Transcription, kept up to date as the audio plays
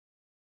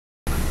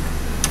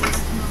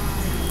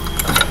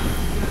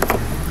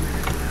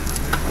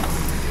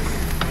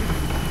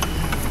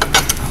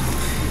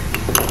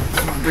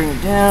bring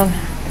it down,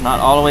 not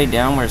all the way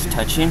down where it's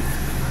touching,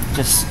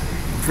 just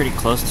pretty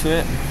close to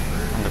it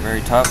on the very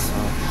top. So.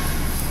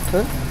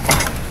 Okay.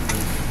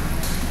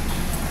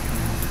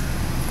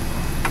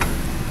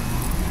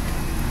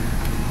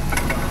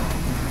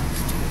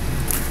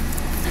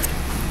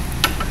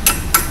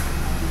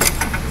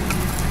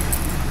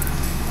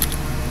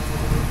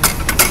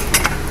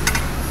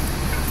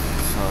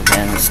 So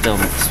then it still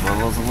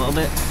swivels a little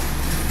bit.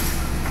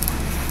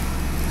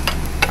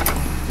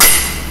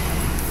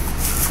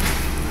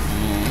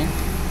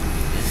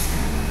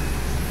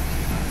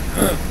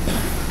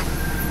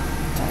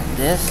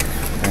 This,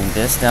 bring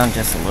this down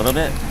just a little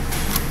bit.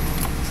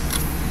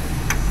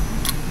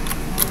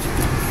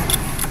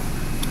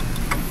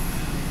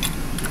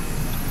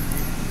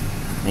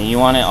 Then you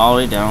want it all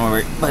the way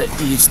down, but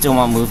you still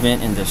want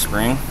movement in the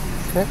spring.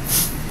 Okay.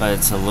 But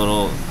it's a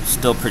little,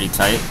 still pretty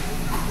tight.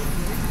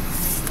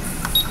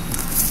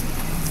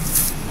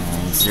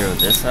 And zero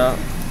this out.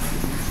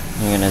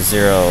 You're gonna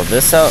zero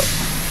this out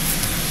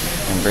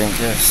and bring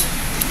this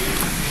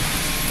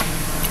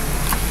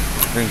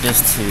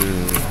to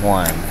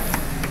 1.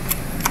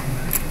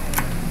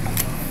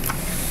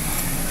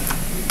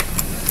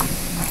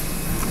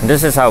 And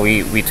this is how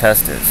we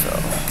test it, so.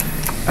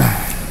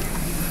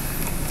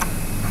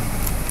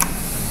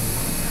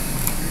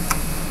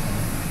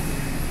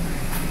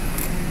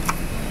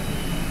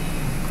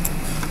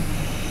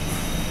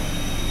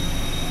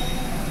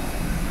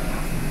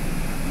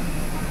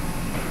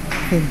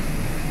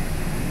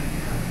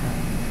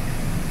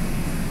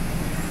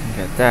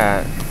 Get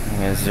that. I'm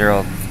gonna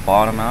zero the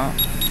bottom out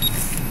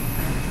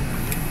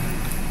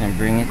and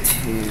bring it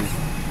to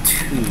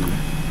 2.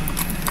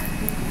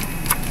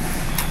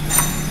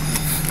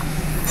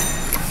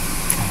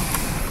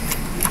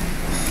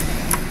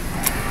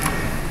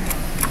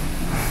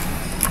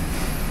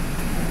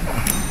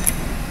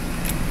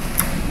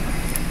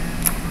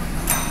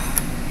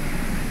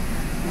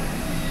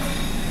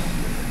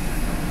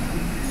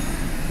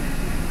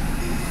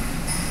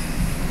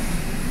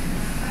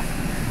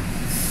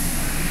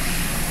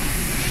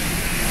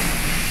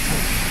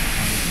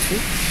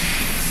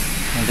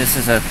 And this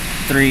is a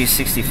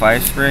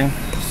 365 spring.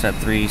 It's at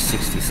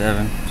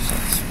 367, so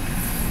it's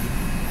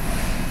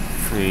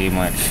pretty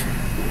much.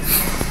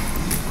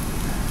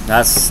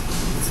 That's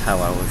how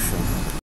I would show.